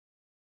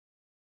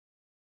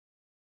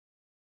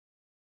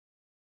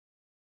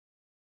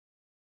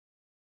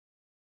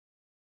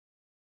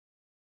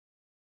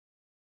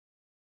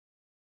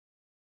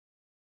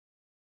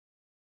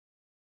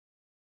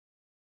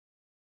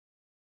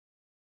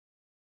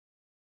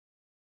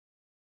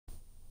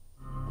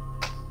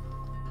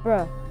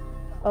Bruh.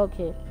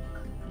 Okay.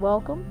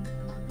 Welcome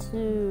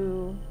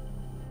to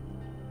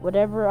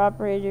whatever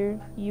operator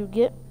you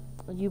get.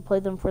 You play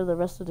them for the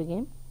rest of the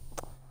game.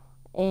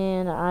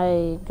 And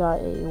I got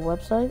a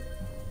website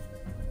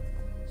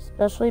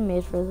specially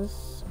made for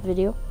this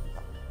video.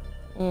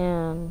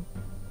 And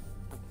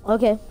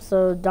okay,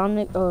 so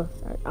Dominic,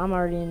 I'm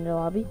already in the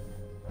lobby.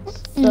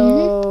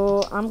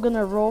 So I'm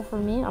gonna roll for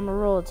me. I'm gonna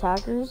roll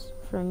attackers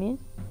for me.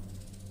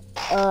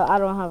 I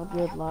don't have a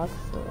good lock,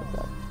 so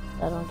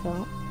that don't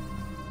count.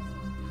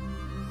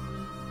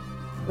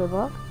 Good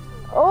luck.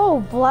 Oh,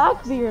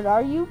 Blackbeard,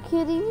 are you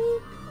kidding me?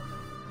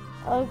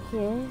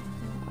 Okay.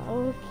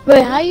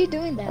 Wait, how are you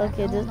doing that?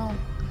 Okay, I don't know.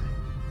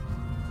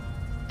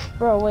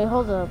 Bro, wait,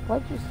 hold up.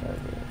 Why'd you start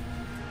it?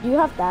 Do you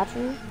have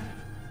Thatcher?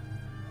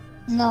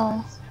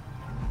 No.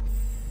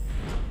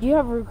 Do you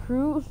have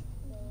Recruit?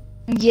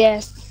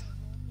 Yes.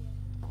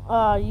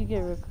 You get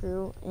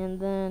Recruit, and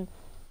then...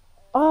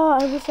 Oh,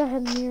 I wish I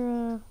had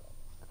Mira.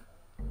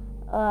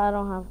 I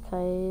don't have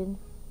Kaid.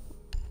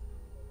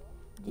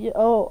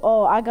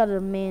 Oh, I got a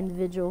main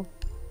Vigil.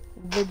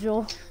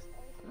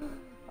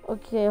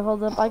 Okay,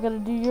 hold up. I gotta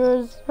do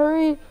yours.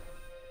 Hurry.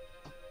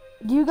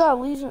 Do you got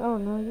Legion? Oh,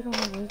 no, you don't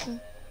have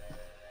Legion.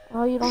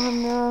 Oh, you don't have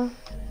Mira.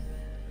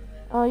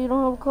 Oh, you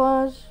don't have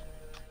Clash.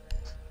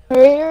 Do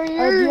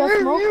you have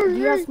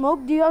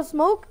smoke? Do you have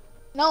smoke?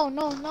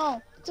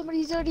 No.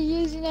 Somebody's already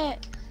using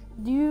it.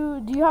 Do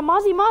you have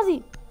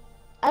Mozzie?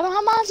 I don't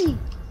have Mozzie.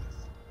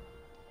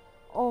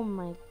 Oh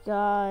my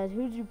god.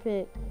 Who'd you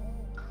pick?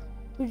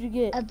 Who'd you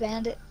get? A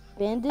Bandit.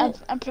 Bandit?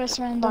 I pressed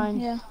random. Fine.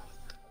 Yeah.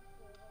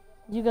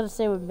 You gotta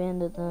stay with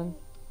Bandit then.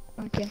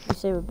 Okay. You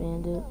stay with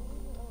Bandit.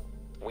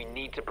 We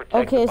need to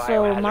protect Okay, the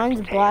so biohazard mine's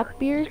container.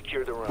 Blackbeard.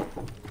 Secure the room.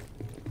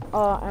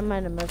 Oh, I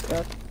might have messed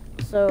up.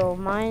 So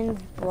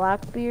mine's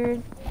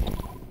Blackbeard.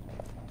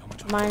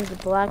 Mine's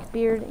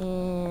Blackbeard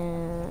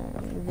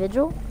and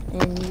Vigil.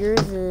 And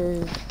yours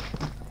is...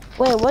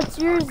 Wait, what's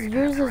yours?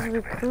 Yours is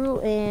Recruit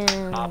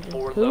and... Op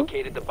 4 who?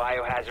 located the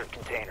biohazard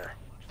container.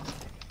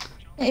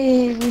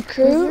 A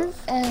Recruit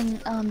Who's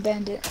and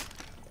Bandit.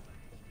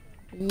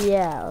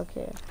 Yeah,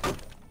 okay.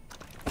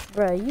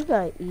 Bro, you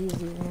got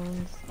easy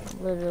ones.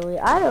 Literally.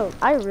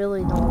 I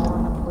really don't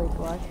want to play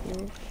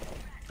Blackbeard.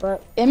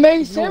 But... It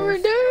may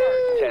yours.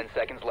 10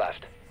 seconds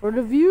left. For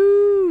the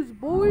views,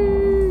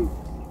 boy!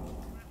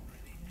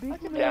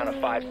 Down to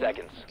 5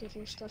 seconds. Get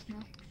your stuff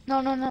now.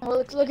 No.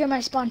 Look at my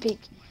spawn peak.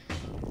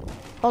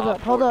 Hold Op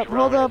up, 4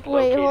 drone has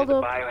wait, located hold the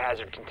up.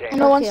 biohazard container.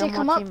 And once Okay, they I'm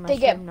come watching up, my they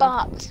get stream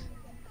now. bopped.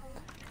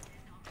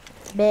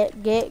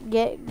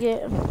 Get.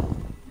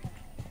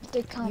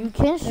 They come. You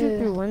can't shoot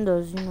through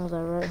windows, you know that,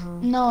 right, huh?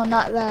 No,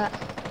 not that.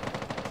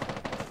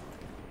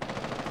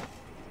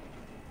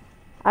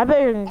 I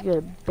bet you're gonna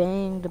get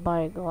banged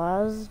by a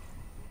glass.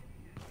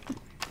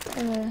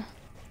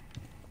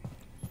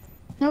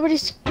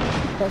 Nobody's That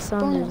going over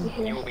sounded... You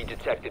here. will be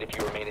detected if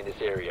you remain in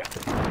this area.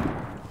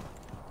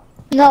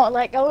 No,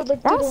 like I would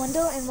look through That the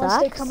window, and once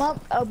they sucks. come up,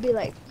 I'll be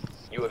like,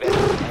 You have entered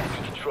the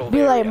enemy controlled Be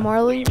area. like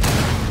Marley. Leave.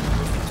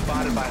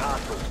 Spotted by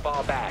hostiles.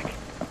 Fall back.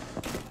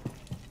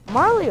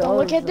 Marley don't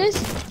always look at does.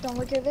 this. Don't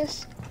look at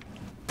this.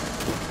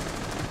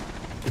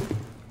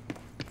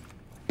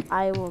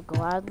 I will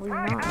gladly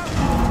not.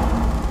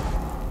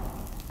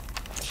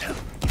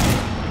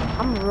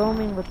 I'm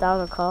roaming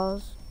without a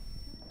cause.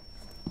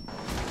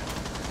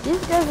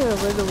 These guys are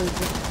literally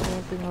just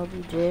camping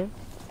OBJ.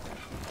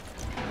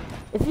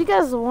 If you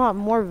guys want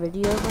more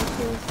videos like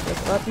this,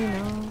 just let me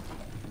know.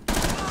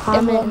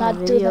 Comment will in the not do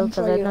video, them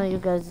because for I you. know you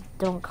guys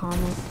don't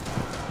comment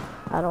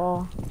at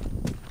all.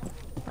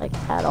 Like,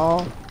 at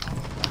all.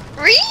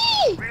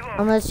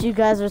 Unless you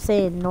guys are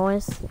saying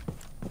noise.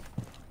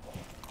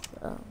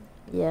 So,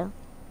 yeah.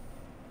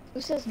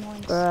 Who says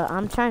noise? Bruh,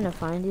 I'm trying to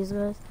find these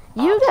guys.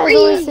 You guys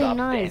always say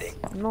nice.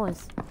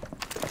 Noise.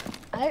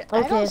 I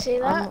Okay, don't say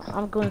that.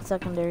 I'm going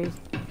secondaries.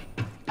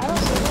 I don't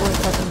say Going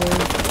that.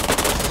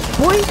 secondaries.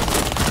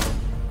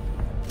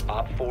 Boy!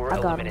 Op 4 I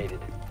got him. eliminated.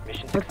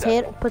 Mission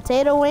successful.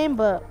 Potato aim,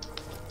 but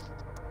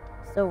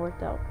still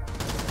worked out.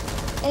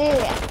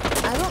 Hey,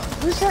 I don't.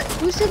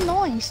 Who said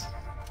noise?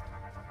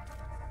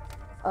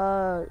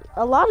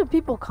 A lot of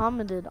people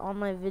commented on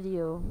my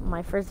video,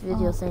 my first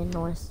video, saying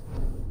noise.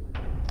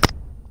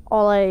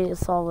 All I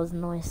saw was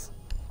noise.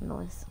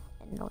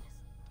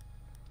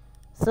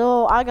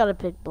 So I gotta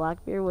pick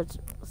Blackbeard, which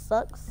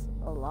sucks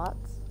a lot.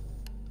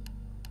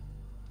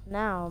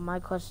 Now my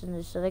question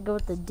is, should I go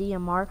with the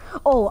DMR?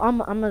 Oh, I'm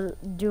gonna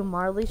do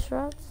Marley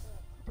strats.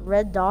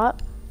 Red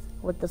dot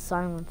with the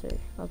silencer.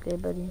 Okay,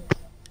 buddy.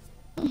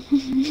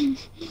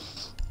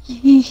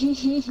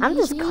 I'm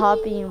just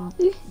copying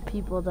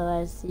people that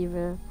I see,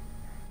 bro.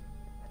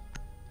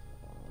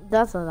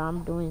 That's what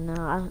I'm doing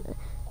now.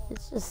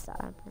 It's just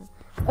sad, bro.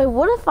 Wait,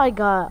 what if I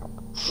got,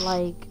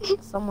 like,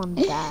 someone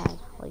bad?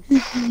 Like,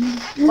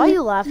 why are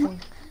you laughing?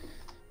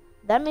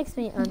 That makes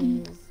me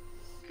uneasy.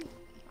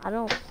 I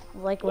don't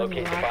like when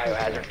you Locate the laugh.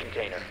 biohazard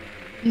container.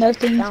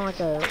 Nothing. Sound like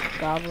a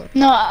goblin.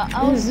 No,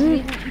 I was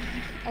reading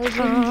this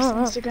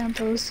Instagram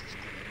post.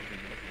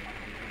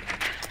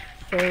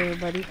 to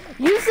everybody.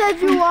 You said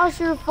you lost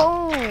your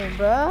phone,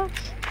 bruh.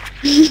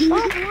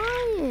 Stop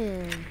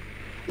lying.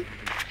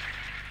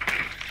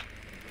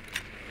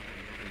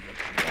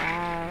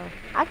 Wow.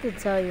 I could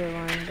tell you're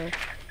lying,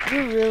 but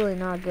you're really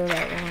not good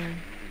at lying.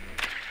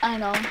 I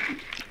know.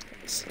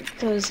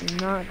 Because,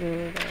 Not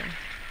good at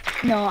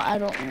all. no, I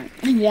don't.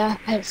 Yeah,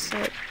 I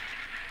suck.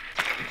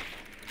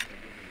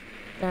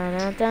 Dun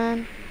dun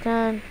dun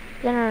dun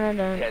dun dun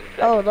dun. 10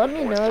 Oh, seconds let me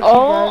before know if you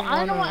Oh, guys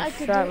I know what want I a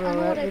could do. strat I know what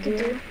roulette I could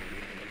video. do.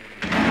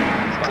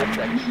 5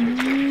 seconds to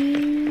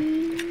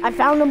insertion. I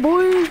found them,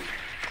 boys.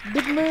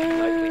 Big Nicely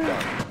man.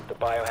 done. The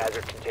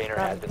biohazard container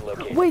has been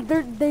located. Wait,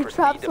 they Proceed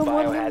trapped to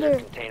someone in biohazard there.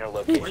 container They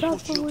location.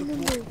 trapped someone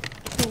in there.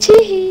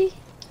 Tee.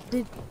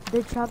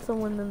 They trapped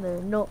someone in there.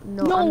 No,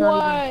 No I'm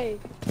not way.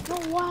 No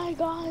way,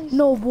 guys. even.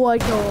 No boy,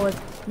 guys.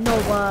 No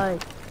way.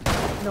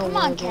 No Come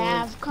way, on,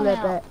 guys. Cav. Come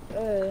Clap out.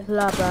 it.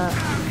 Clap it.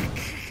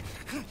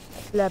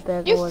 Clap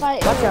it, You boys.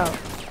 fight- Watch out.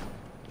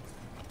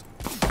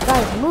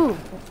 Guys, move.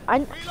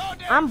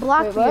 I'm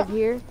Blackbeard what?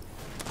 here.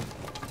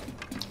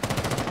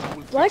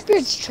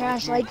 Blackbeard's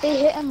trash. Like, they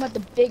hit him with the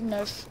big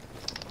nerf.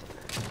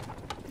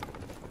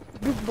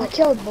 Big I boy.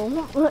 killed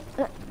Bulma.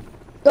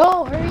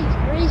 Go, hurry,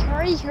 hurry,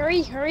 hurry,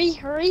 hurry, hurry,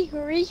 hurry,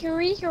 hurry,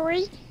 hurry,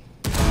 hurry.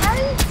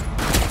 Hurry.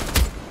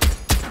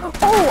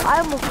 Oh, I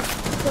almost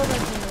killed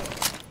that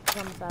teammate.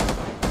 From fast.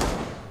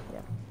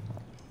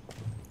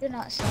 You're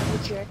not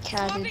savage, you're a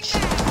cabbage.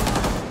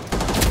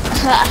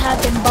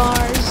 Having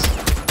bars.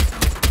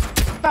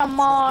 From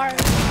Mars.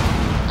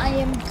 I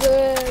am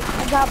good.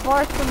 I got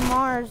bars from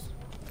Mars.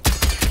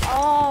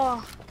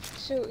 Oh,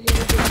 shoot, here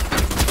we go.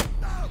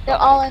 They're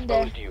all in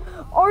there. Exposed you.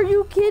 Are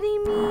you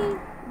kidding me?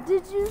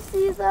 Did you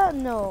see that?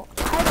 No,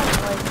 I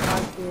don't like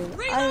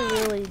Blackbeard.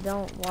 I really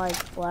don't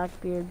like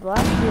Blackbeard.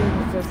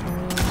 Blackbeard is just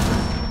mean.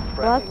 Friendly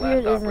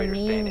Blackbeard last is a operator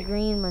mean standing.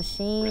 green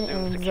machine, Resume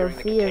and securing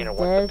the Zofia is container once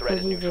the dead threat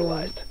because is he's a.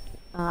 neutralized.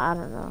 I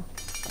don't know.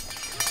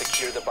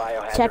 Secure the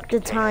biohazard Check the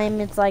container. time.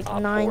 It's like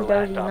Op 4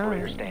 last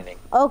operator 9:39. standing.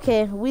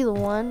 Okay, we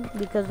won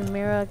because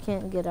Mira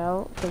can't get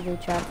out because they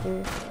trapped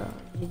her. So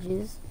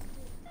GG's.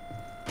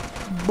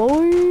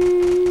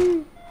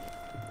 Boy.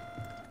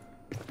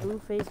 Blue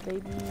face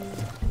baby.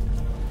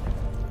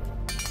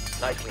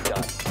 Nicely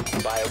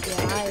done. Bio Yeah,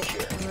 container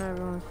secure.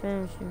 everyone's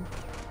finishing.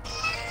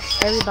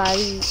 Everybody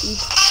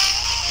eats.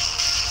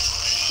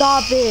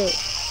 Stop it!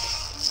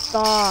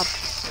 Stop.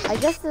 I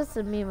guess that's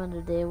the meme of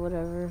the day.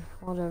 Whatever.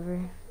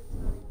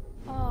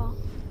 Oh.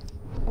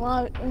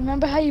 Well,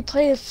 remember how you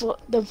play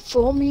the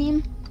full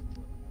meme?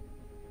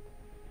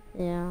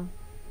 Yeah.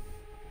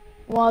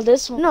 Well,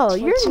 this one No, for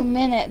you're 2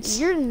 minutes.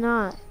 You're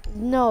not.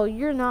 No,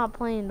 you're not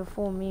playing the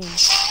full meme.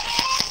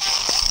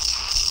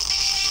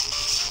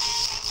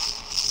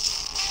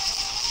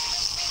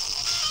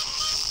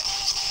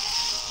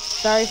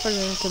 Sorry for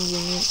the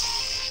inconvenience.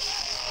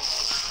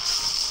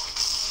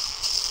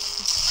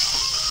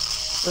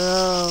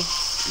 Bro,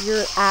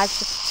 you're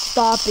actually.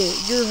 Stop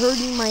it. You're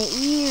hurting my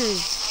ears.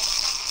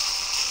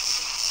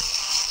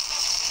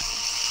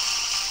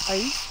 Are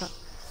you.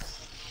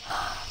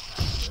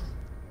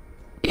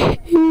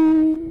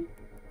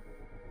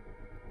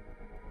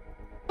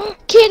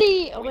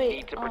 Kitty! Oh, We wait.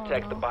 need to Oh,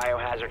 protect the no.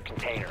 biohazard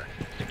container.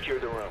 Secure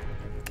the room.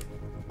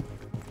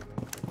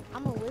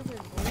 I'm a wizard,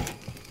 boy.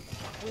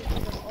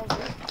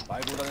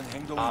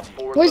 Op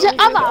 4 Where's it?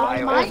 located I'm the out,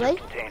 biohazard Mike.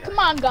 container. Come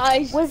on,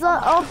 guys. Wizard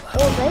of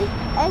Ozzy?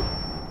 Hey?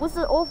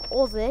 Wizard of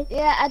Ozzy?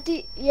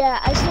 Yeah,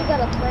 I still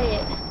gotta play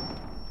it.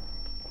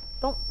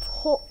 Don't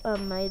talk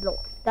me like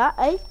that,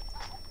 eh?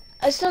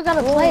 I still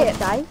gotta play it.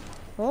 Die?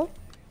 Huh?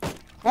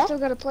 I still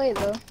gotta play it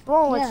though.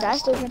 Wrong with Yeah, I that?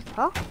 still gotta,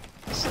 Huh?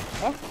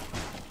 Eh?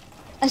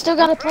 I still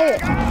gotta play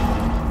it.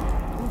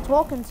 I'm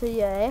talking to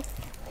you, eh?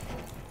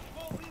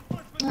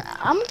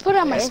 I'm gonna put it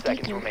on my 10 seconds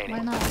speaker. remaining.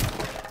 Why not?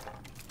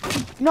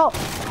 No.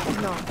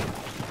 No.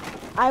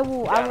 I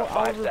will Down to I'll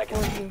 5 report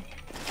seconds. you.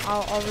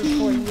 I'll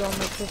report you on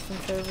the Christian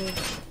server.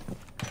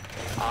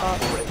 Op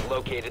 4 has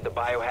located the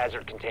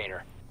biohazard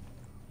container.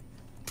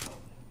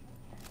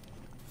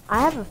 I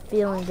have a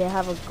feeling they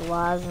have a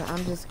glass and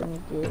I'm just gonna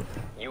give.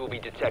 You will be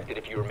detected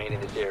if you remain in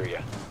this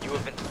area. You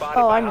have been spotted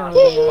Oh, by I know.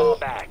 hostiles. Yeah. Fall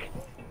back.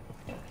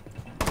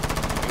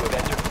 You have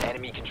entered an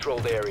enemy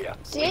controlled area.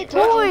 See, I Leave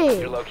told now. you.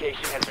 Your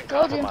location has been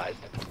Told you. compromised.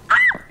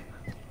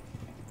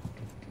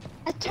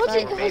 I told you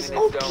it Remain was in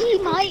this zone, OP, you will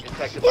be Mike.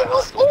 detected It by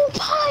was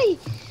hostiles.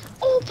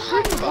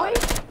 OP.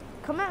 Spotted.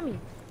 Come at me.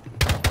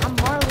 I'm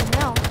Marley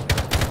now.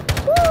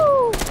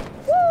 Woo!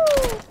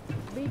 Woo!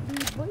 Baby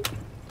boy.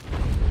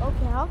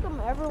 Okay, how come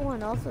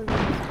everyone else is in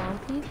spawn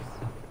peeps?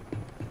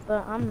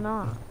 But I'm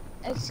not.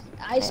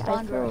 I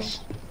spawned feel-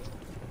 first.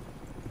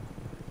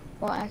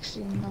 Well,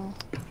 actually, no.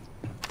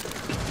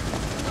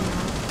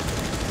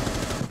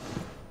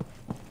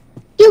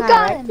 You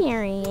got him.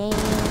 Carrying.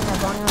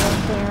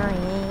 I'm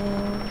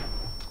carrying.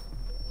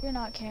 You're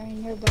not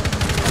carrying your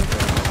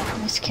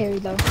button. Nice carry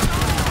though.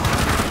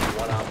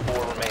 1 on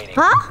 4 remaining.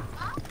 Huh?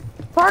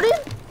 Pardon?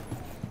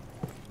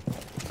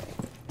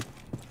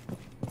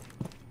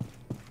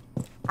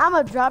 I'm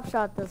a drop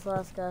shot this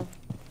last guy.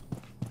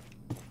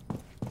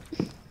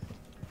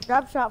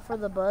 Drop shot for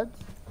the buds.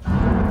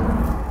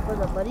 For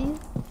the buddies?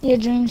 Your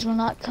dreams will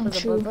not For come the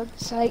true. bud?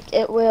 Psych,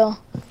 it will.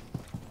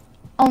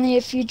 Only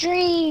if you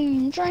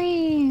dream,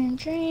 dream,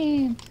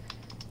 dream.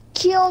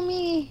 Kill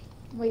me.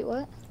 Wait,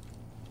 what?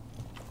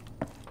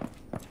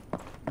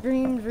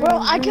 Dream, dream, Bro,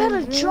 I got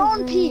dream, a dream,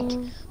 drone dream. peek.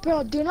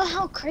 Bro, do you know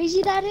how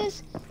crazy that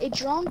is? A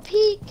drone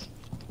peek?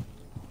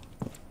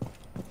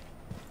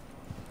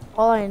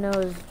 All I know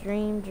is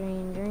dream,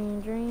 dream,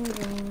 dream, dream,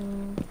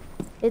 dream.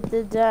 Hit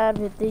the dab,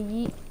 hit the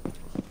yeet.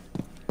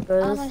 Go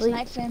I'm to gonna sleep.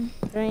 snipe him.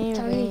 Dream,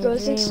 Tell he dream, goes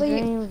to dream,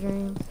 sleep. dream,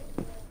 dream.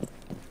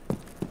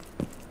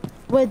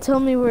 Wait, tell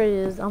me where it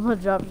is. I'm gonna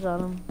drop shot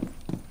him.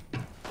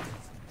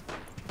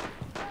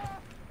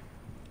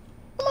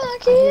 Come on, I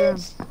hear him.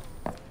 kids.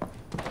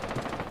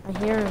 I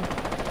hear him.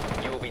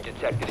 You will be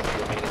detected if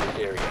you remain in this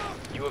area.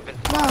 You have been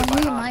No, spotted by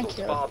you my hostiles.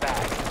 kill. Fall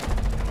back.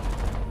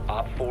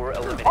 Op 4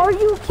 eliminated. Are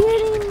you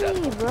kidding me,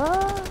 Successful.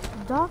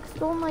 bruh? Doc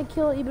stole my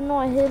kill even though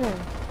I hit him.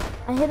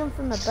 I hit him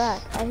from the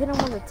back. I hit him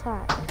with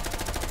attack.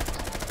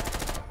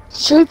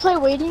 Should we play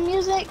waiting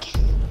music?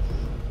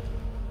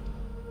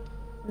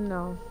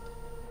 No.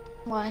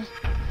 Why?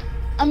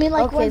 I mean,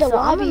 like Okay, when the so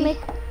I'm lobby. gonna make.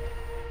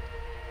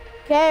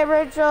 Okay,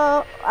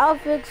 Rachel, I'll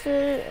fix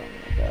it.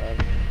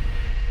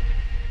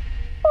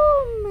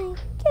 Oh my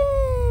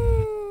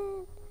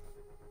god.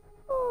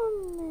 Oh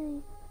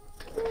my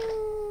god.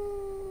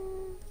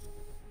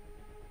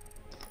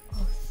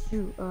 Oh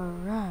shoot! All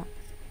right.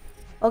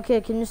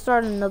 Okay, can you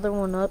start another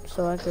one up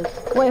so I could?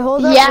 Wait,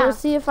 hold up. Yeah. Let's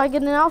see if I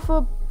get an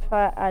alpha.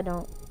 I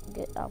don't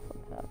get alpha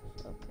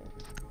packs. Okay.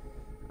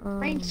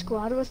 Raid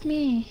squad with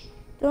me.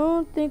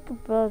 Don't think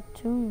about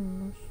too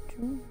much,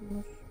 too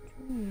much,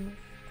 too much,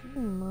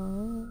 too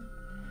much.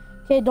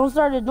 Okay, don't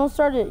start it, don't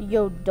start it.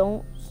 Yo,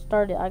 don't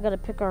start it. I gotta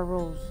pick our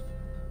roles.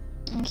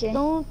 Okay.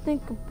 Don't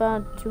think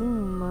about too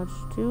much,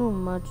 too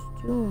much,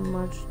 too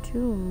much,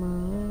 too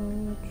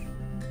much.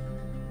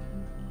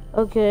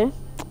 Okay,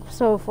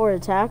 so for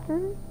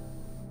attacker,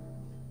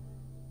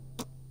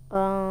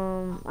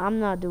 I'm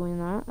not doing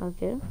that.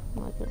 Okay,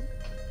 okay.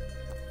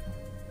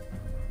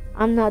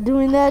 I'm not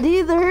doing that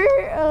either.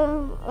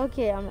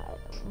 Okay, I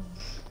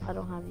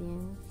don't have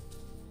Yang.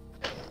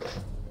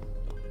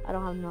 I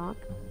don't have Knock.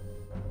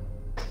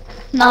 I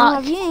don't Knock.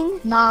 have Yang.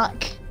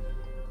 Knock.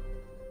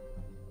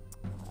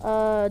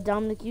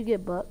 Dominic, you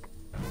get Buck.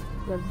 You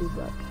gotta do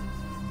Buck.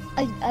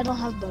 I don't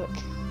have book.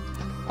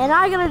 And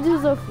I gotta do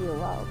Zofia.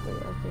 Wow,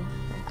 okay.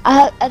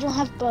 I don't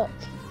have book.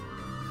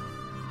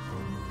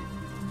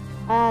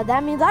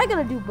 That means I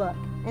gotta do Buck.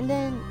 And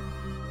then,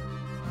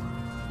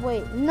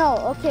 wait, no,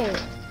 okay.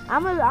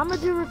 I'm gonna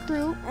do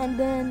Recruit, and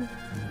then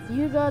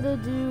you gotta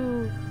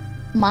do.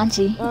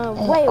 Monty.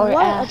 Wait, or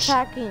what Ash.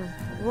 attacking?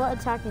 What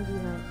attacking do you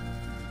have?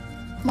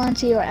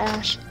 Monty or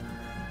Ash.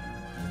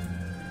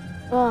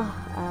 Oh,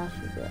 Ash,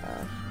 you get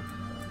Ash.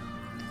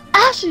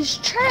 Ash is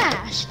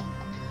trash.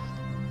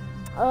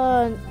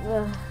 No,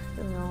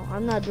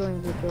 I'm not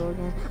doing Vico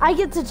again. I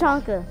get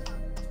Tachanka.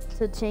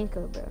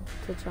 Tachanka, bro.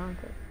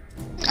 Tachanka.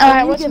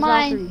 Alright, You what's get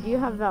mine? Valkyrie. Do you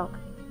have Valk?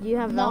 Do you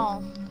have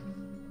Valk? No.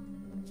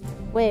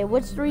 Wait,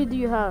 which three do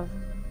you have?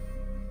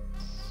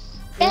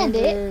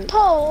 Bandit,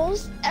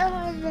 Poles,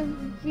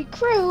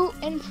 Recruit,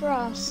 and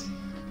Frost.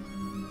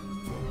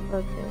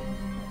 Okay.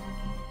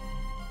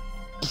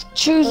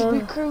 Choose You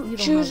Recruit. don't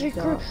Choose have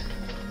Recruit. Valk.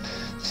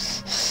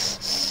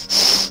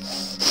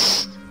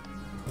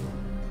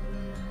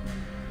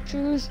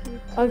 Choose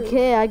Recruit.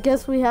 Okay, I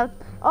guess we have.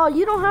 Oh,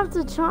 you don't have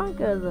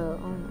Tachanka though.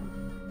 Oh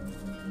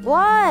my.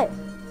 What?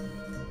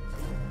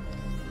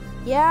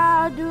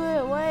 Yeah, I'll do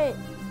it. Wait. Oh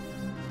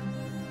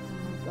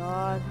my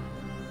god.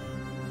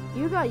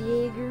 You got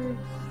Jaeger.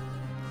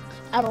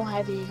 I don't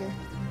have Eager.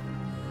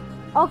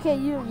 Okay,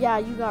 you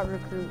got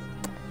Recruit.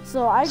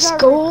 So I got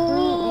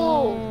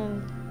Skull.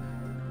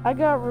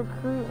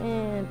 Recruit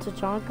and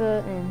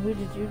Tachanka, and who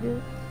did you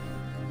get?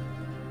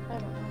 I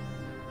don't know.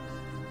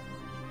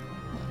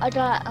 I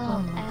got Oh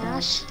my God.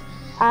 Ash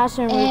Ash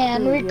and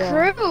and Recruit. yeah.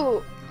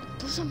 Recruit.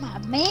 Those are my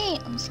main.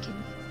 I'm just kidding.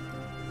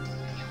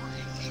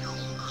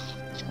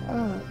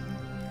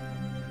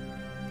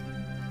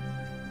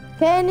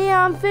 Kenny,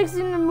 I'm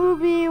fixing the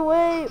movie.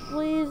 Wait,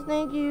 please,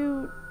 thank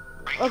you.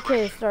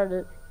 Okay, start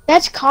it.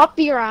 That's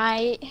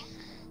copyright.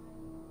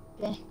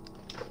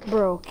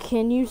 Bro,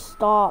 can you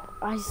stop?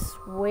 I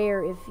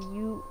swear, if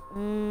you,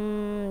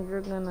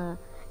 you're gonna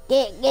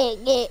get.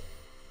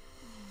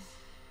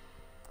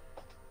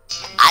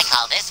 I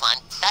call this one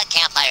the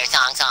campfire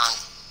song.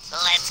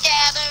 Let's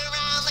gather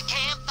around the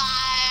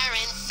campfire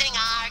and sing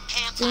our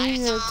campfire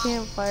Sing your song.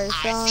 campfire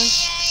song.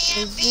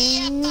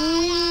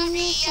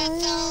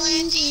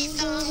 R-C-A-M-P-H-O-N-G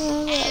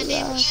song. And if you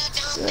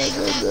don't think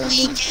that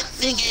we can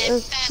sing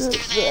it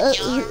faster than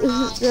you're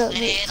wrong, then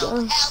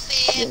it'll help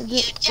if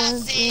you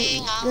just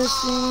sing Just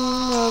sing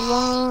along.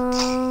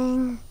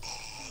 along.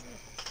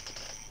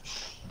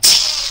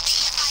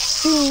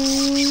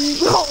 Sing.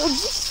 Oh,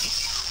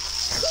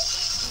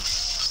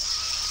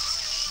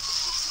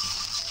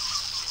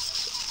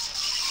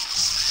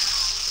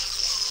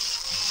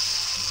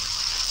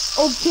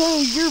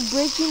 okay, you're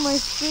breaking my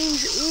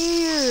stream's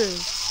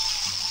ears.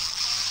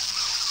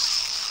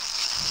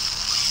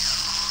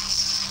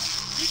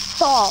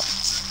 stop.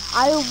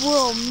 I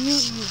will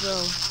mute you,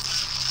 bro.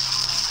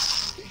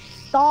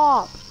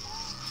 Stop.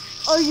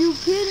 Are you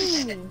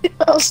kidding me?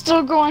 I'll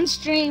still go on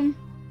stream.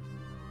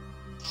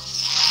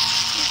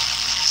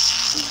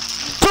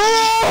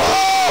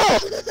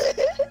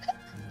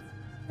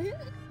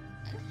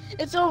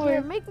 It's over.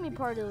 Here, make me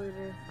party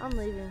leader. I'm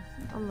leaving.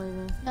 I'm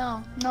leaving.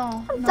 No.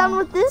 I'm done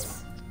with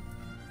this.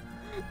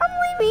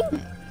 I'm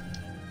leaving.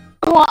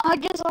 Well, I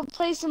guess I'll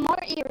play some more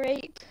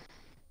E-Rape.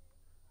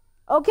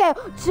 Okay,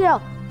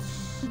 chill.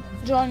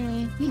 Join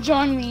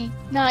me,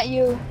 not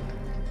you.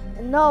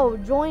 No,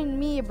 join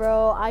me,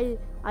 bro. I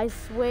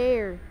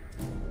swear.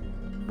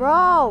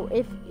 Bro,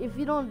 if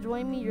you don't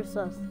join me, you're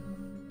sus.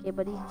 Okay,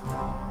 buddy.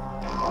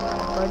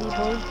 Buddy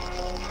boy.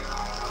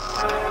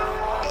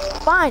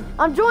 Fine,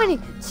 I'm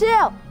joining.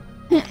 Chill.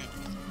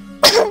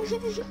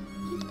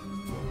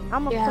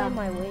 I'm gonna play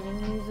my waiting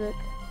music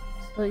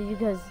so you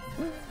guys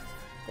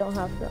don't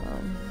have to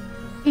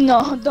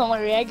No, don't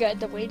worry, I got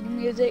the waiting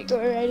music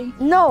already.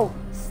 No,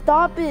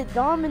 stop it,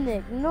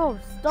 Dominic. No,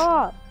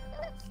 stop.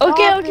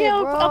 Okay, Stop okay, it,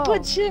 I'll bro.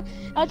 put chill.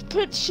 I'll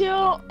put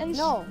chill and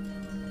No.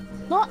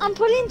 No, I'm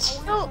putting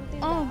chill.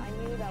 Oh. I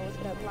knew that was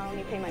going to not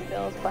only pay my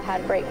bills, but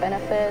had great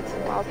benefits.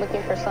 I was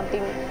looking for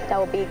something that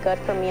would be good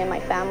for me and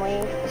my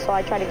family. So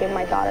I try to give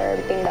my daughter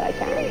everything that I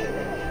can.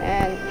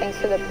 And thanks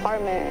to the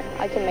department,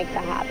 I can make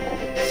that happen.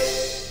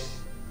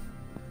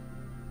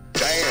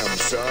 Damn,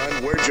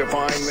 son, where'd you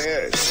find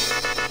this?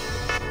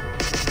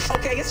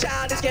 Okay, it's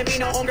childish, can't be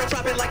no homegirl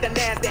dropping like the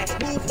NASDAQ.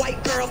 Move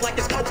white girls like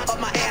this coach up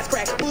my ass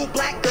crack. Move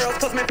black girls,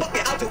 cause man, fuck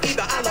it, I'll do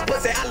either. I love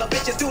pussy, I love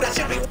bitches, dude, I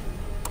should be.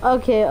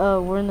 Okay,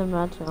 we're in the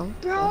match now.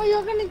 Bro,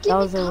 you're gonna That get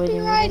was me a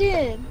waiting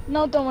copyrighted.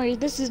 No, don't worry.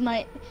 This is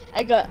my.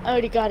 I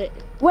already got it.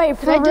 Wait,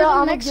 for I do real, the I'm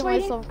gonna next give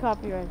waiting? myself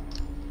copyright.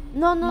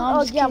 No, No, I'm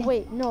oh just yeah, kidding.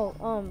 wait, no,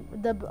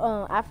 the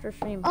after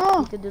stream.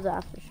 Oh. We could do the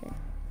after stream.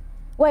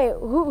 Wait,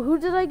 who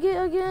did I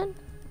get again?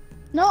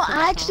 No,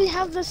 I actually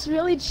have this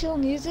really chill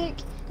music.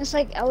 It's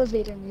like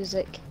elevator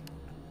music.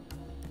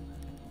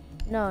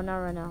 No, not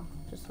right now.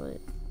 Just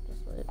wait.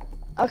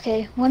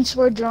 Okay, once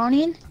we're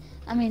droning,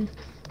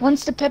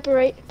 once the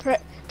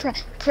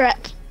prep.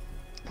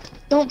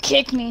 Don't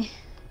kick me.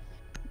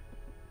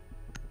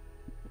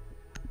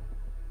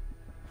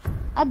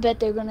 I bet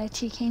they're gonna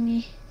TK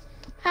me.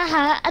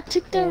 Haha, I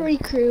took the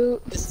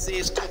recruit.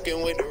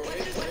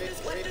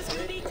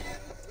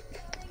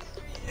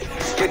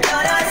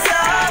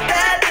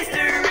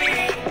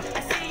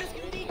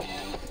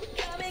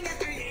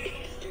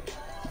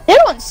 They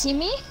don't see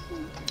me.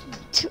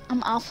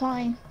 I'm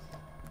offline.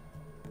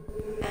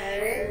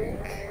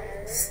 Barricade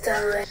the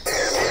room.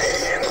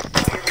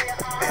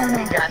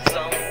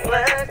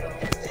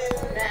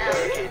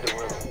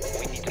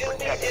 We need to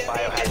protect the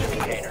biohazard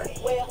container.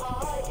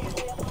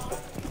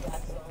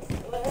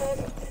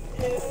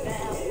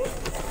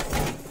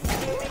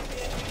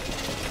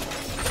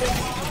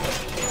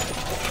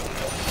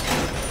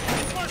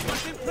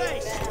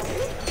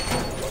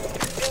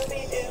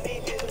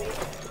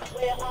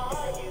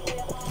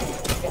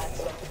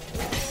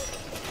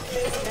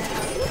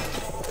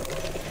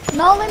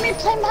 No, let me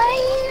play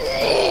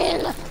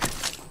mine.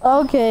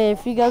 Okay,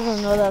 if you guys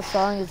don't know that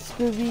song, it's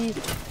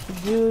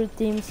Scooby-Doo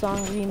theme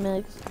song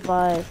remix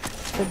by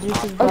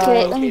produced by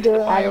Okay, let me do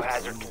it. Alex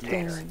Biohazard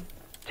container. Sting.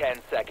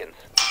 10 seconds.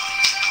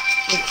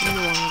 If you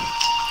want.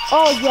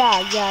 Oh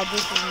yeah,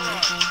 this is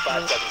amazing.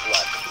 5 seconds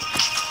left.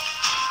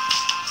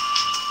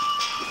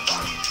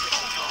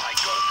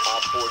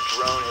 Op 4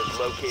 drone has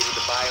located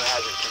the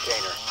biohazard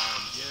container.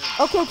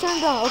 Okay, turn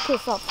it down. Okay,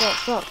 stop.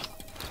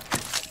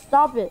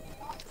 Stop it.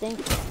 Thank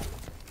you.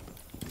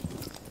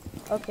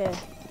 Okay.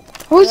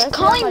 Who's Did I set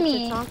calling my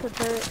me? Tatanka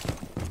turret?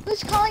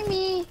 Who's calling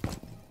me?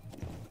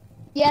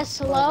 Yes,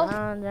 hello?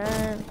 Hold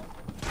on.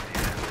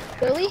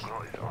 Billy?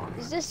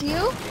 Is this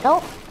you?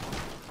 Help!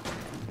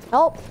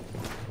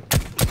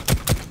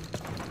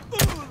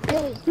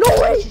 Billy? No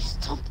way!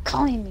 Stop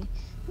calling me.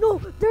 No,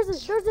 there's a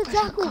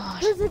jackal.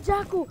 gosh. There's a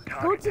jackal.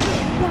 Go to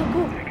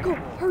the go.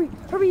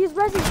 Hurry, he's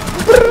resin.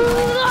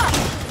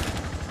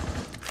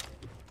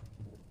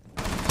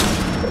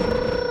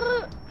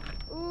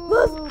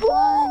 Let's Ooh, go.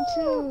 1,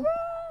 2.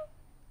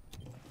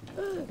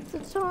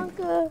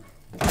 Tatanka.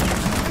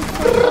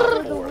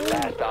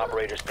 Last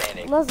operator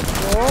standing. Let's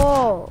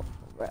go.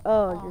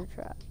 Oh, you're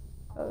trapped.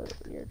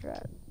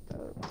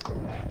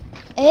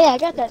 Hey, I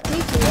got that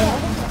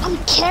 3-2. I'm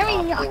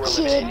carrying your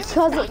kids.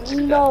 Cause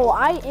no,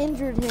 I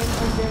injured him,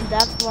 and then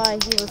that's why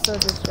he was so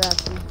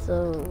distracted.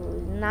 So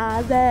nah.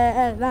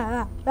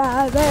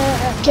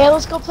 Okay,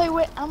 let's go play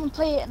with. I'm gonna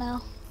play it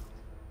now.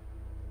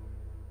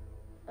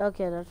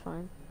 Okay, that's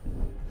fine.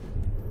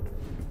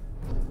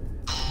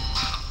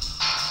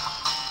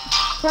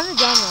 Turn it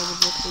down a little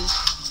bit, please.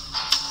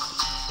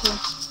 Okay.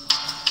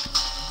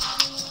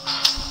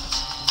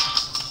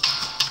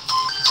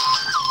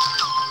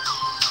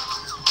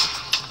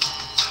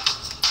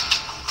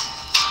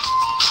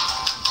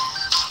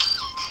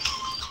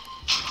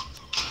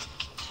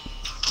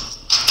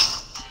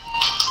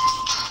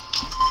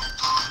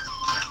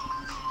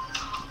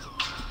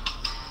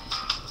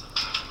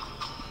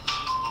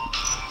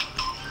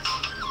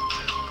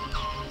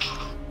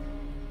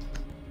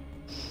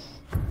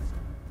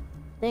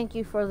 Thank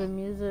you for the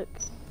music.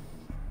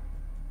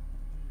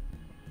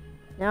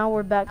 Now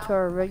we're back to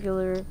our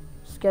regular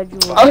schedule.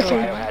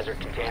 Okay. Biohazard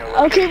container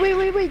Okay,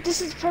 located. wait.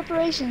 This is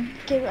preparation.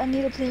 Okay, I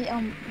need to play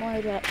more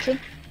of that. Okay,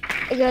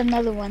 I got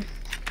another one.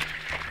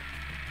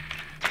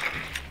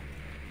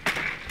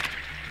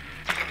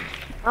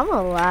 I'm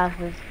gonna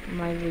laugh if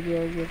my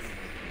video gets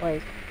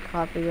like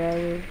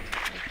copyrighted.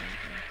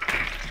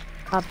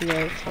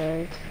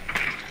 Sorry.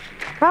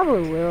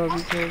 Probably will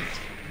because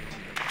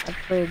I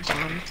played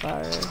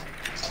Bonfire.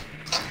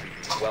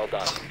 Well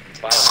done.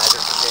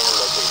 Biohazard container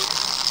located.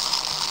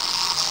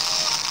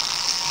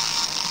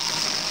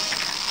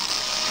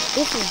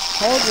 This is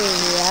totally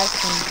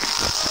reaction,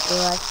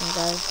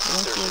 guys.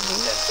 Don't you 10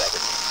 agree?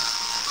 seconds.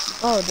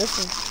 Oh, this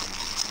is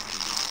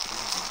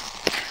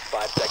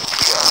 5 seconds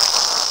to go.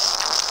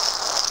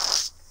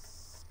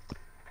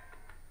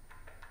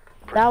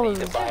 that Proceed was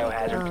to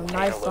biohazard container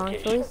nice song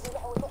location. choice.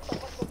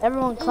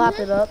 Everyone clap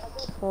it up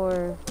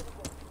for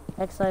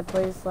XI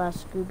Plays /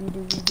 Scooby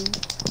Dooby Doo.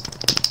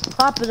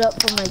 Clap it up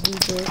for my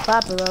DJ.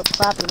 Clap it up.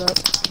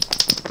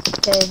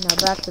 Okay, now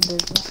back to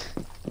business.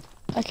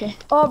 Okay.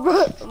 Oh,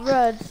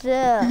 bro,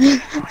 chill.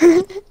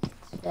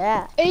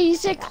 Yeah. Hey, you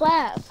said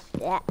clap.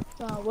 Yeah.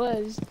 Oh, it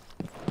was.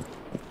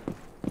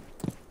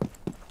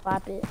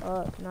 Clap it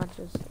up, not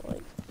just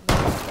like.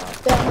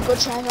 Then I'm gonna go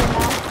try right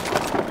now.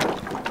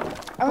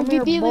 I'm Come gonna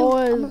here, be Bulu.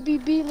 boys. I'm gonna be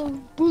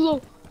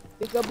Bulu.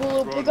 Pick up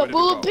Bulu. Pick up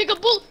Bulu. Pick up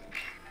Bulu.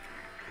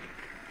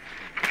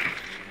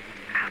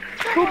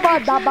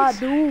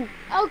 Doo.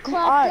 I'll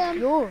clap them.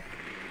 Yo,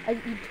 I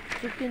eat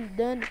chicken,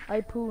 then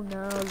I poo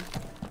now.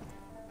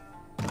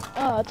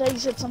 Oh, I thought you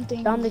said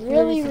something Found the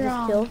really curious to this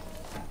wrong. kill.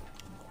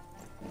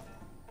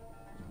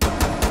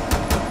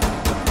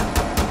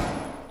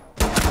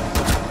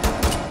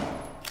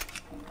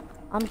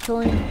 I'm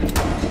killing.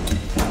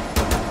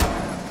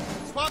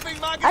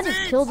 I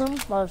just killed him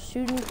while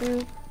shooting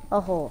through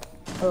a hole.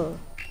 Oh.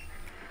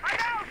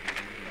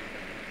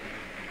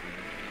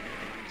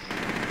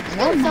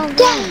 That sounds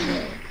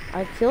wrong.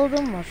 I killed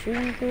him while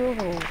shooting through a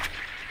hole.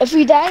 If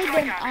we die,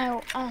 then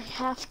I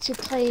have to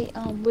play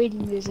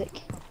waiting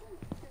music.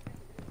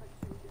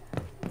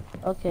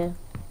 Okay.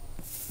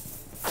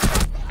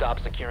 Stop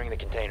securing the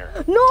container.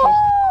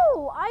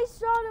 No! I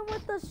shot him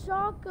with the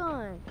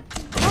shotgun.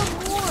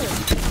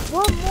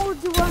 What more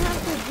do I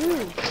have to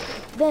do?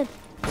 Then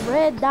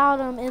red dot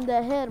him in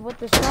the head with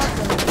the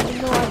shotgun,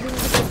 even though I didn't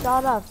get the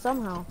shot off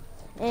somehow.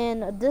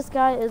 And this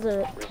guy is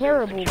a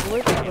terrible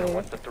blitz player.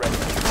 Once the threat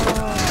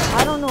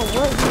I don't know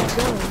what he's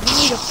doing. You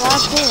need to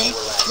flash him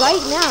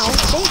right now.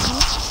 Thank you.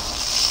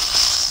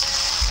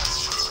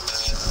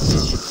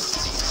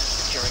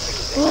 securing the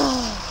container.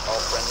 All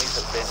friendlies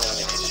have been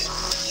eliminated.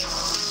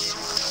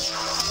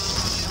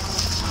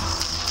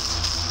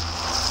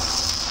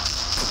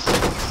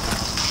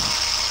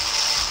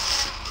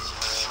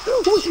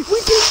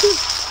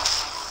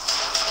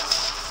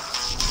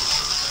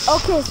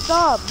 Okay,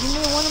 stop. You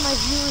made one of my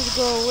viewers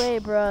go away,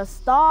 bruh.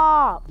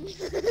 Stop.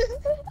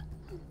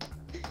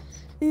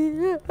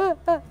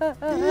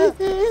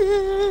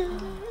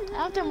 I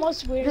have the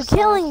most weird You're stuff.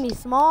 killing me,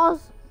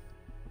 Smalls.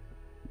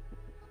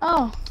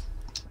 Oh.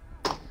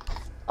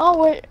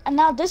 Oh,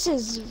 now this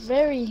is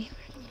very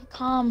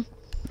calm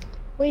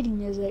waiting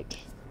music.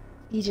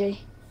 DJ.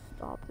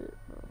 Stop it,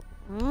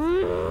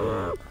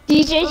 bro.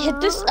 DJ,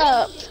 hit this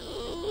up.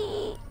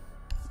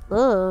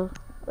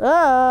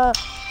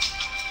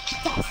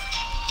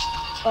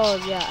 Oh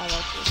yeah, I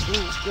like this.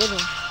 Ooh, get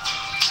him.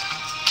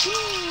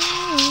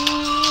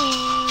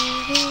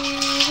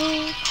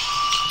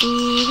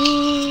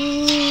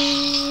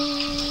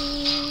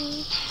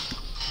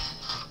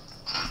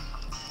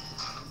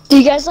 Do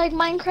you guys like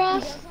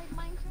Minecraft?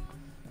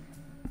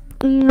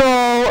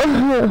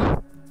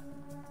 No.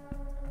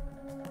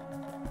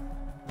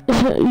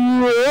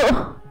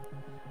 Yeah.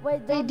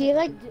 Wait, Do you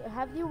like?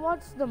 have you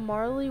watched the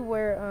Marley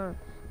where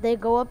they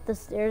go up the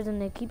stairs and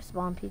they keep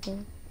spawn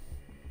peeking?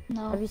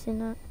 No. Have you seen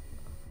that?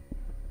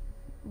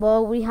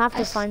 Well, we have to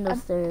I find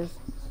those stairs.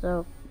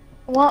 So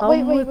What? Come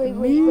Wait. with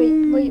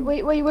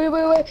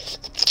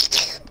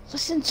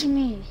Listen to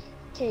me.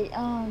 Okay.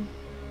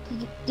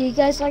 Do you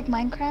guys like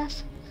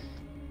Minecraft?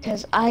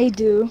 Cause I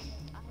do.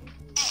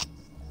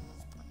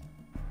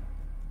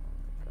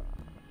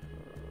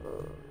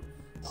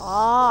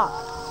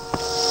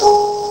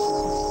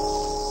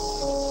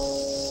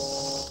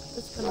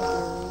 it's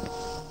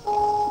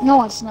gonna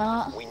No, it's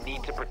not. We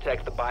need to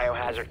protect the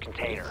biohazard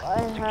container. I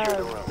Secure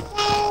the room.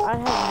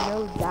 have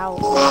no doubt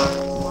in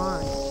my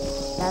mind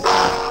that's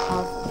not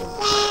possible.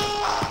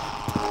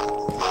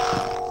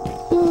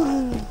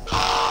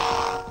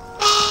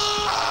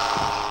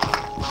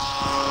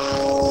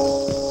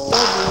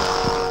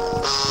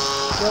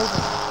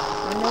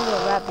 I know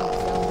what rap beat's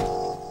going.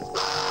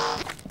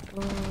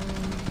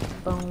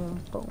 Boom,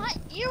 boom.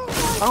 You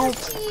Oh.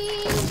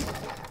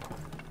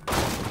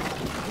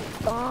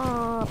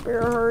 Stop,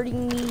 you're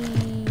hurting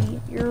me.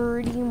 You're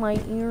hurting my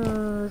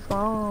ears.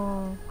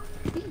 Oh.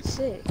 being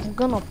sick. I'm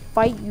gonna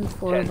fight you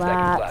for 10 seconds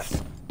that.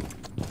 left.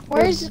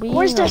 Where's You're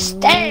being the a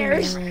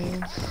stairs?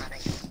 meanie.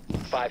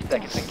 5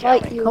 seconds and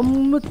Fight counting. you.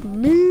 Come with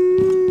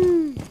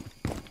me.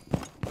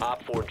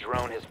 Op 4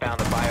 drone has found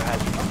the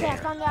biohazard Okay, I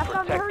container. found it. I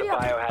found it. Protect the Hurry up.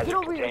 Get biohazard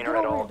over here. container Get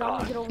at over all here. Dominic,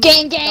 costs. get over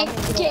Gang, here. gang,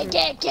 Dominic, get, over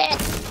here. get.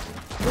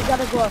 We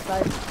gotta go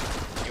outside.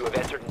 You have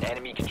entered an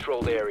enemy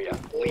controlled area.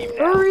 Leave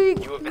now. Hurry,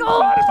 You have been go!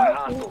 spotted by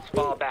hostiles.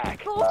 Fall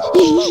back.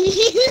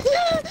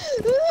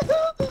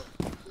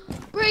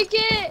 Break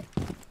it.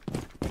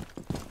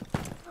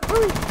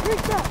 Hurry,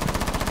 break that.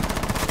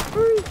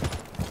 Hurry,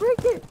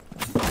 break it.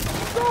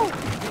 Go.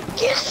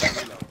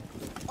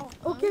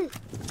 Okay.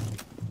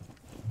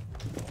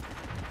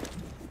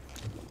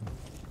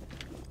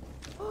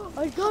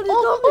 I got it,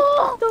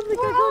 Oh, Dominic. Dominic,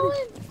 I got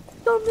it.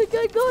 Dominic,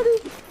 I got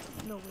it.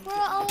 No way. We're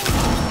on.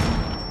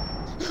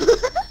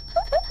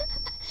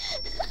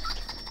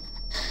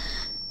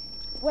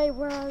 Wait,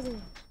 where are they?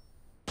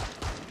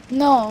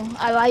 No,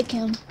 I like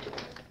him.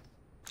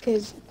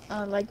 Cause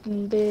I like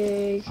him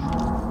big.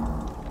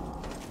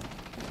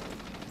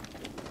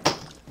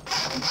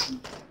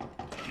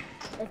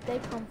 If they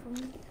come from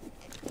me.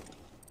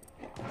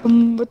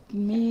 Come with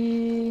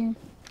me.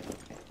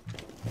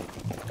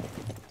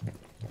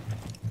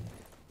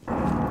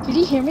 Did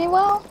he hear me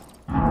well?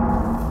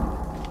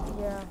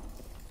 Yeah.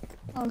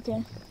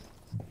 Okay.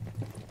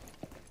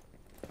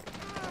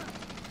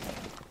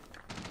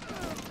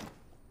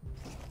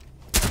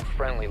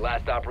 Friendly,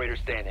 last operator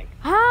standing.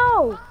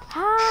 How?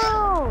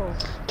 How?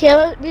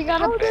 Okay, we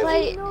gotta How does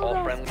play. he know All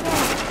that friendly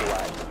spot?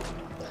 neutralized.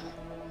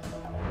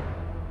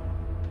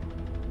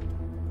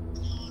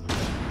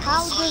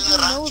 How does he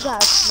know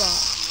that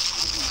spot?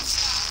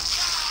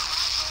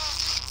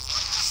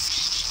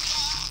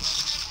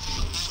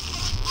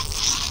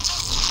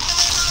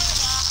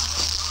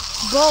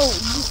 Bro,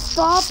 you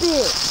stop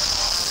it.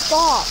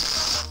 Stop.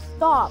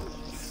 Stop.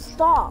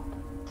 Stop.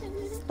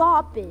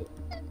 Stop it.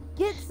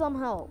 Get some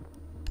help.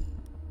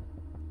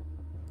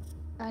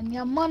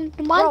 Anya Bro,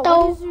 what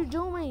Manto. is you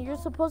doing? You're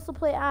supposed to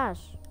play Ash.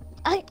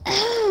 I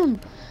am.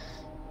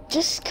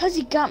 Just cause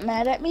he got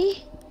mad at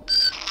me.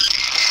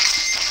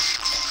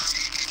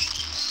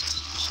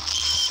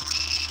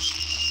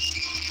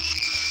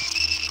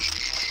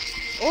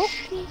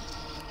 Okay.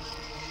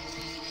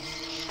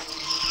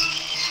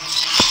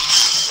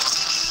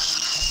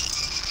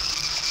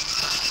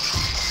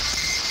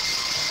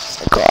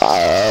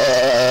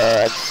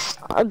 Guys,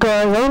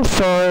 I'm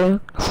sorry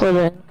for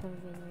the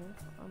inconvenience.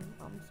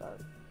 I'm sorry.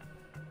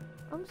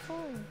 I'm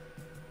sorry.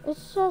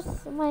 It's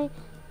just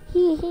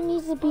he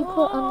needs to be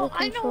put under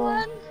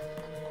control.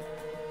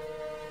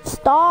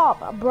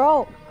 Stop,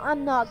 bro.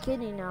 I'm not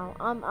kidding now.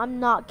 I'm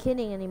not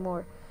kidding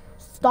anymore.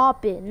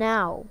 Stop it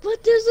now.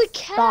 But there's a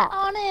cat Stop.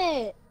 on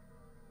it.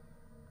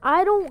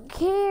 I don't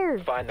care.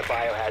 Find the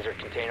biohazard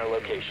container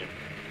location.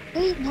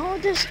 Wait, no,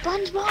 there's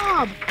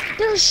SpongeBob.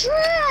 There's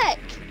Shrek.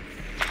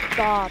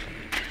 Stop.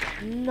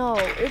 No,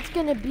 it's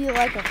gonna be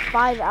like a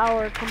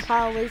 5-hour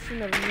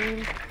compilation of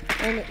memes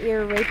and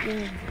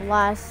ear-raping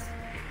blasts.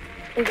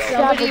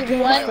 Somebody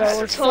Extravaganza or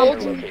once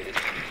told something. me.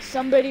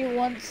 Somebody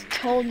once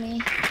told me.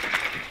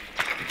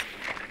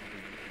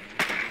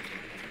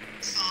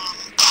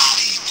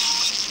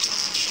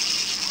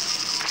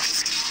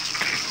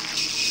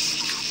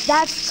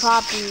 That's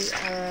copy.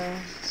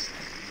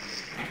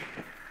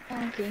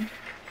 Okay.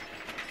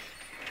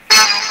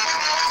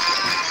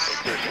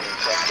 Insertion in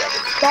 10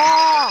 seconds.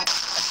 Stop.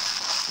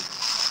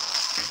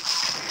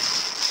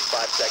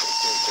 5 seconds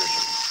to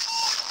insertion.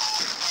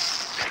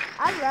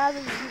 I'd rather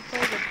you play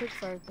the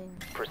Pixar thing.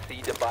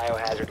 Proceed to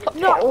biohazard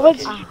No, container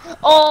what's- location.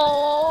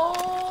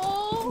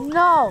 Oh.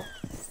 No.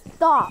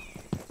 Stop.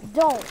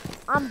 Don't.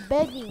 I'm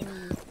begging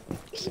you.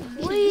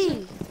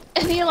 Please.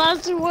 Any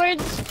last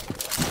words?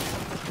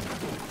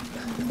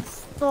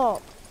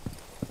 Stop.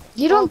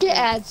 You don't Okay. get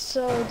ads,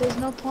 so there's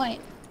no point.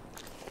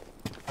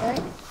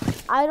 Right?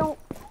 I don't.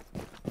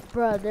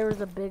 Bruh, there was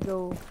a big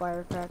old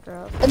firecracker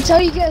out. Until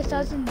you get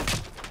 1,000.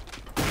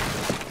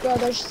 Bro,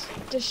 they're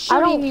I shooting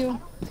don't- you.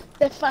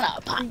 They're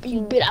finna pop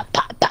you, bit of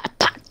pop, pop,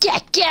 pop,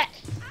 get.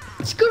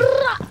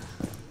 Skrrrah.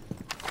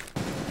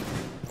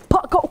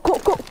 Pop,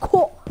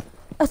 go.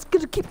 Let's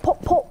get a keep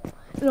pop.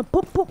 And a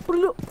pop,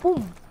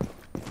 boom.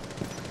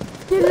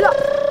 Get up.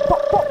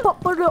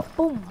 Pop,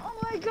 boom. Oh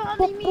my god, Pop,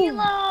 leave me boom.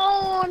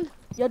 alone.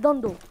 Ya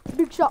done.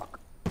 Big shock.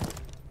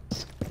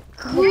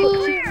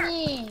 Cool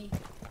me.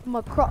 I'm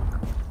a croc.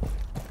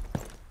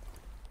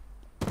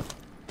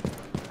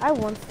 I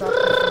won't stop.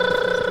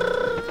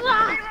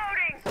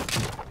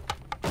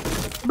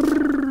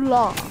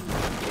 Brrrlah.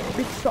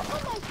 Big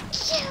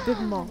shock. Big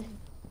mom.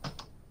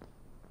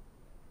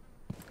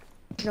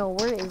 No,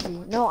 where is he?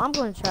 No, I'm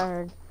going to try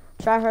hard.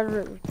 Try hard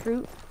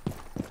recruit.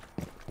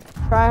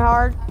 Try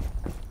hard.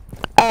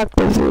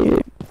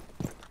 Activated.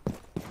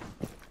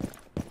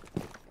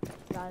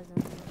 Guys,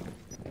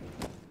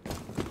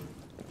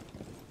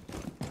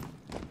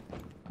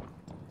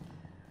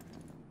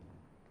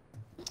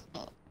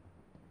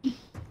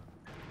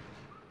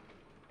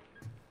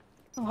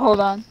 Hold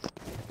on.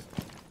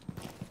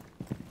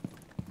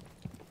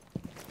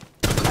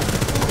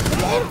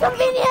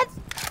 inconvenience!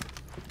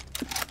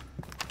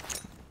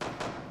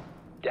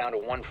 Down to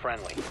one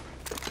friendly.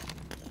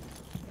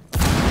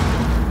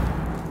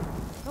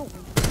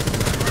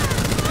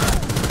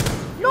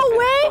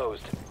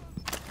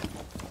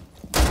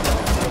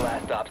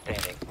 stop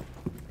standing.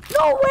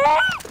 No way!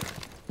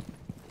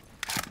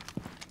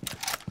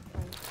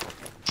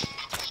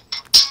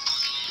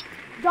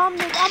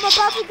 Dominic, I'm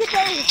about to get the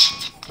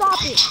ace.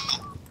 Stop it.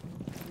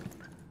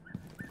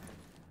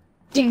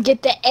 Didn't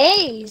get the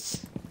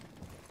A's.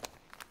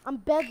 I'm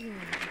begging you.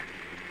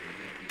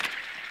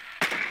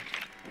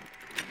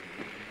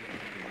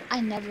 I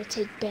never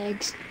take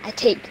begs. I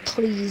take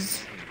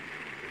please.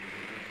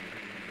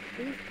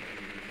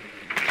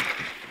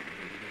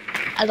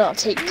 I don't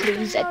take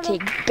please. I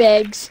take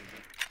begs.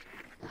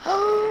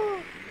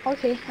 Oh,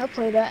 okay. I'll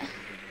play that.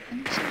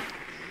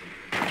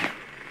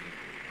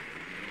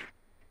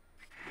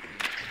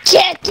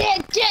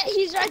 Get!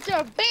 He's right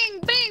there. Bang,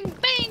 bang,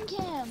 bang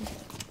him.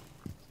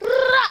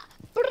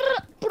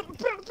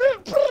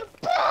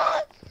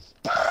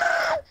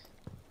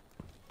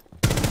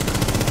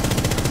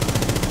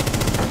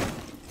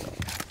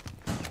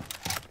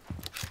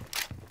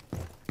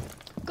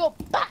 Go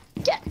back.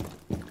 Get.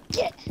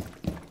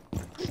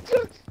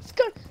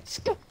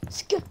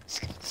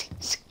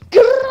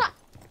 Do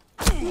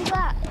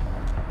that.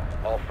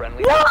 All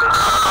friendly.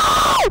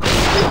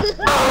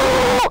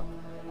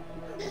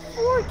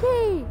 4K!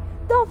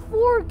 The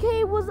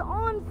 4K was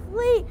on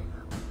fleek!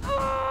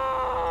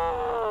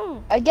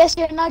 I guess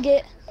you're a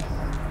nugget.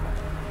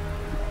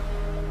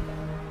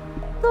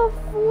 The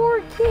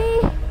 4K!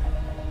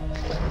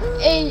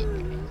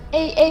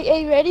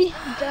 Hey, ready?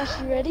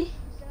 Josh, you ready?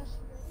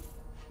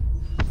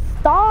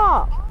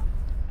 Stop!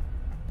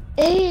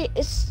 Hey,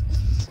 it's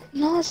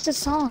the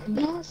song.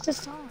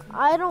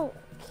 I don't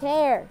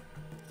care.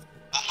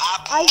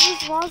 I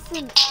just want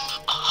some.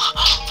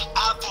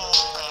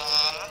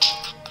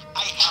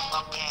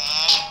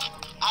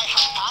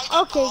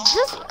 Okay,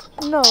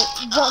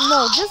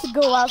 just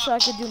go out so I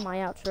can do my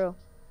outro.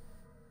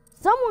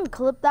 Someone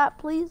clip that,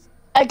 please.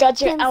 I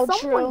got your Can outro.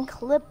 someone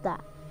clip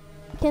that?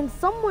 Can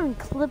someone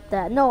clip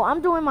that? No,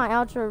 I'm doing my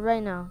outro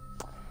right now.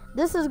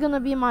 This is gonna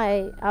be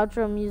my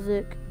outro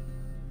music.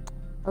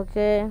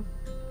 Okay.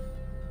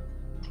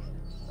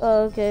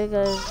 Okay,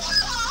 guys.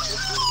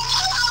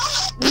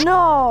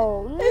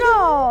 No!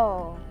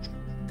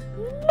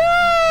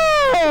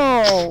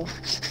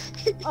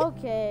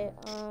 Okay,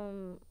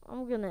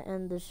 I'm gonna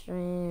end the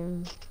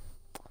stream.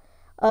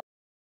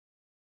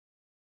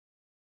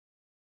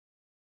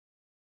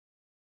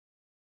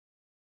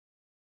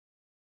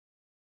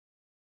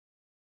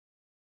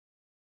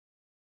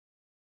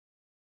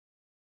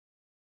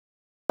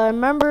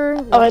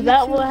 Remember.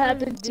 That will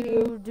happen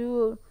too.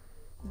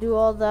 Do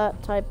all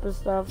that type of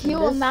stuff. He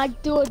will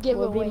not do a will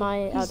giveaway. be my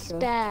He's outro.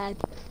 bad.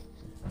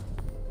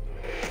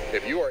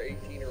 If you are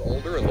 18 or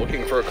older and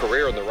looking for a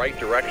career in the right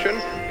direction,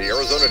 the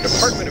Arizona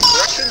Department of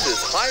Corrections is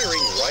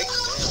hiring right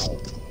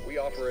now. We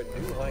offer a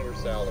new higher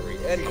salary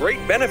and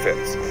great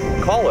benefits.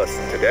 Call us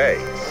today.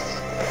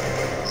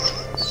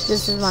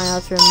 This is my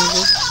outro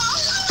music.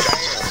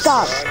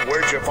 Stop. Son,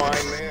 where'd you find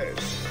this?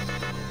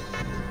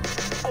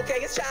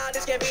 Okay, it's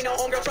childish, can't be no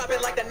homegirl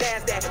dropping like the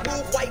NASDAQ.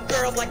 Move white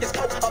girls like this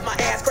coat of my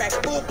ass crack.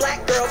 Move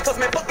black girls, cause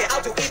man, fuck it,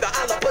 I'll do either.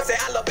 I love pussy,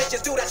 I love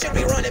bitches, dude, I should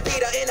be running.